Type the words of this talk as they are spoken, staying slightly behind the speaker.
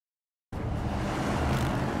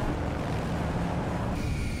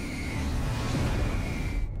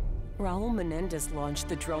Raul Menendez launched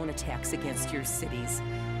the drone attacks against your cities.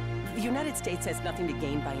 The United States has nothing to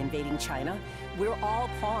gain by invading China. We're all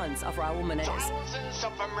pawns of Raul Menendez. Thousands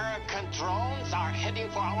of American drones are heading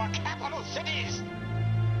for our capital cities.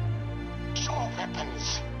 Your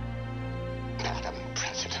weapons, Madam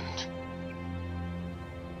President.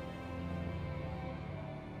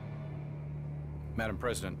 Madam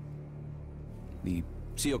President, the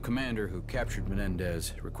SEAL commander who captured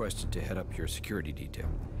Menendez requested to head up your security detail.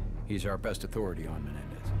 He's our best authority on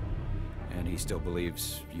Menendez, and he still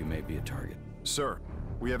believes you may be a target. Sir,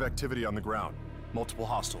 we have activity on the ground. Multiple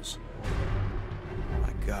hostiles.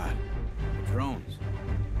 My God. Drones.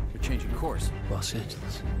 They're changing course. Los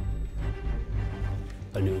Angeles.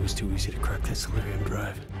 I knew it was too easy to crack that Solarium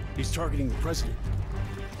drive. He's targeting the president.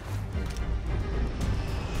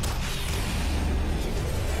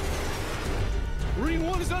 Marine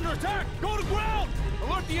 1 is under attack! Go to ground!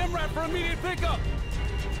 Alert the MRAP for immediate pickup!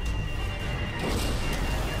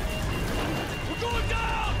 We're going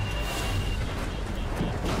down!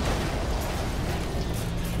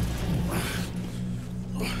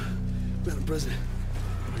 Madam President,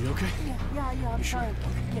 are you okay? Yeah, I'm fine.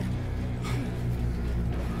 Yeah.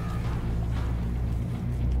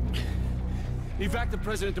 Evac the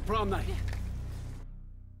president to prom night.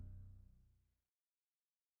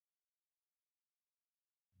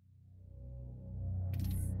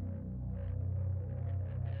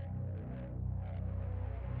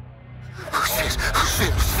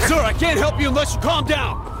 Sir, I can't help you unless you calm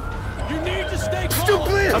down! You need to stay calm!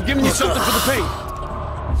 I've given you something for the pain!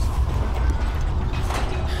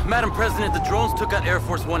 Madam President, the drones took out Air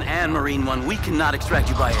Force One and Marine One. We cannot extract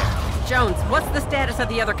you by air. Jones, what's the status of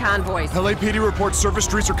the other convoys? LAPD reports surface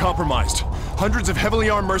streets are compromised. Hundreds of heavily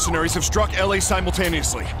armed mercenaries have struck LA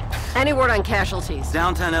simultaneously. Any word on casualties?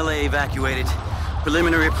 Downtown LA evacuated.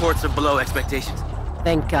 Preliminary reports are below expectations.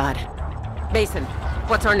 Thank God. Mason,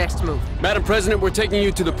 what's our next move? Madam President, we're taking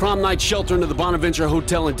you to the prom night shelter into the Bonaventure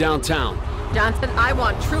Hotel in downtown. Johnson, I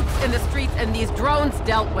want troops in the streets and these drones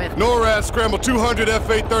dealt with. NORAD scramble 200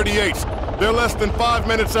 F-838s. They're less than 5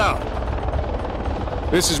 minutes out.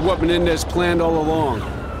 This is what Menendez planned all along.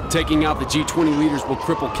 Taking out the G20 leaders will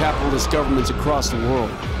cripple capitalist governments across the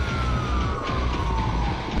world.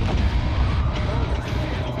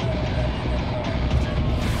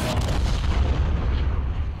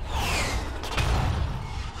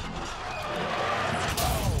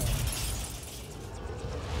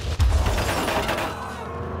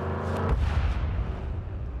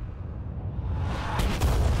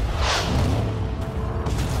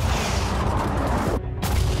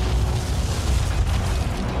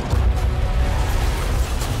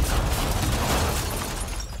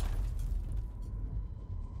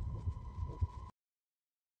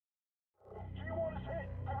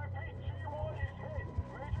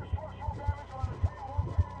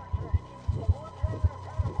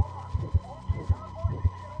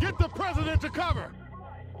 Get the president to cover!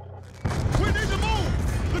 We need to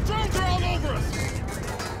move! The drones are all over us!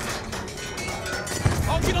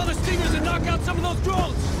 I'll get on the stingers and knock out some of those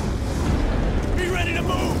drones! Be ready to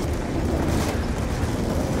move!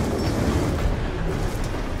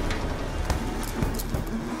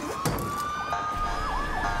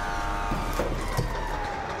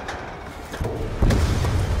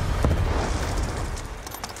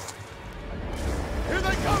 Here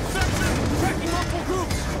they come, section! Tracking multiple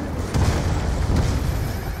groups!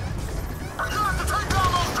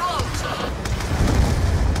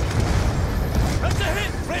 That's a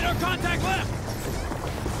hit! Radar contact left!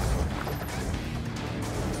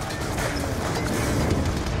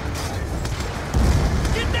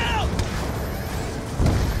 Get down!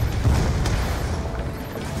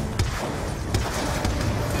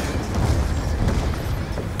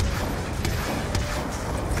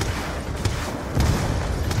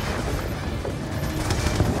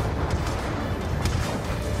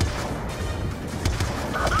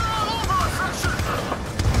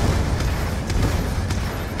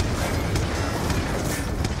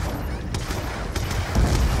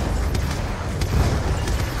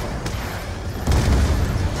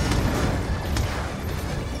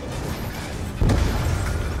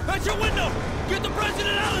 That's your window! Get the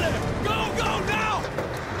president out of there! Go, go, now!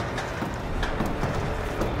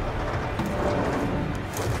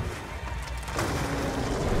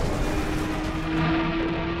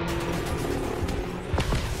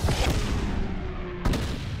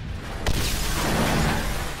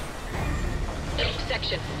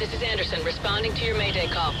 Section, this is Anderson, responding to your Mayday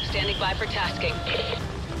call. Standing by for tasking.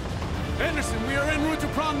 Anderson, we are en route to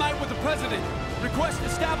prom night with the president. Request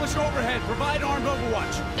established overhead. Provide armed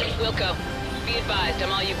overwatch. Wilco, Be advised,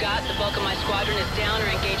 I'm all you got. The bulk of my squadron is down or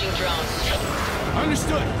engaging drones.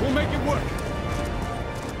 Understood. We'll make it work.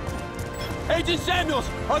 Agent Samuels,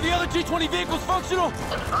 are the other G-20 vehicles functional?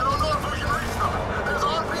 I don't know if we can reach them. There's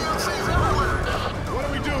RPMCs everywhere. What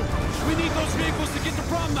do we do? We need those vehicles to get to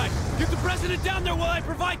prom night. Get the president down there while I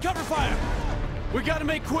provide cover fire. We gotta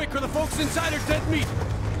make quick or the folks inside are dead meat.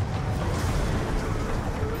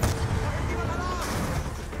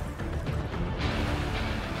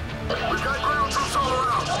 We've got ground troops all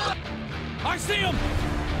around. I see them!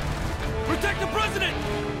 Protect the president!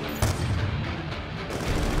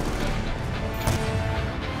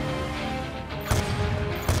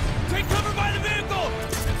 Take cover by the vehicle!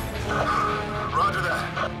 Roger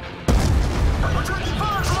that. We're taking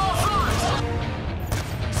fire from all sides!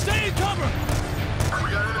 Stay in cover! We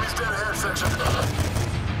got enemies dead ahead, section.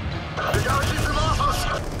 You gotta keep them off us!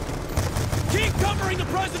 Keep covering the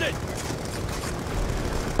president!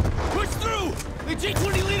 Push through! The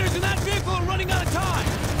G-20 leaders in that vehicle are running out of time!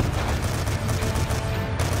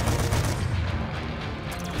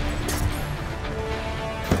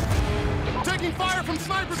 Taking fire from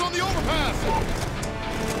snipers on the overpass!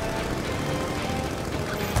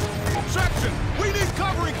 Section, we need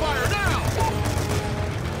covering fire now!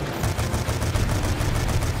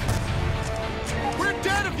 We're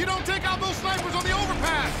dead if you don't take out those snipers on the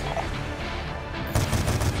overpass!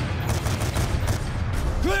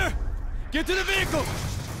 Clear! Get to the vehicle!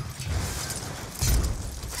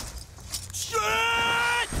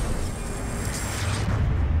 Shit!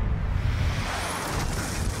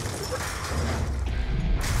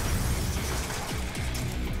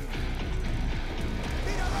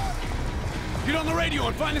 Get on the radio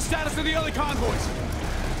and find the status of the other convoys.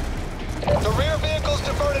 The rear vehicles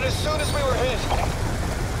diverted as soon as we were hit.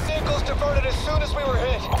 Vehicles diverted as soon as we were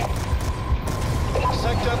hit.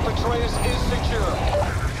 Sector Petraeus is secure.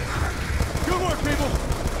 Good work, people!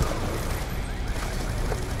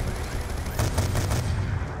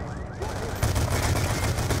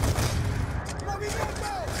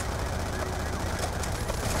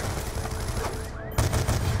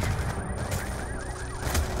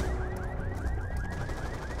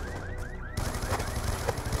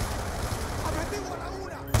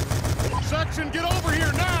 Section, get over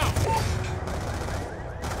here now!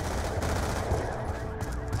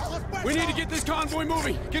 We need to get this convoy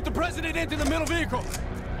moving. Get the president into the middle vehicle.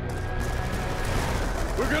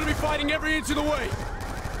 We're gonna be fighting every inch of the way.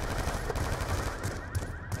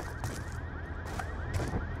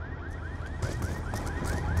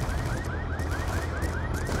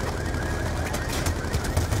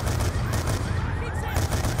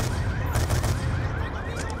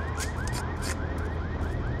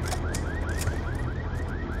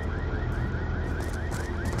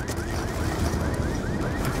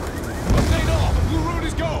 Update all. Blue route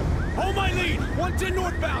is go. Hold my lead. 110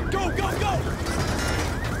 northbound. Go, go, go!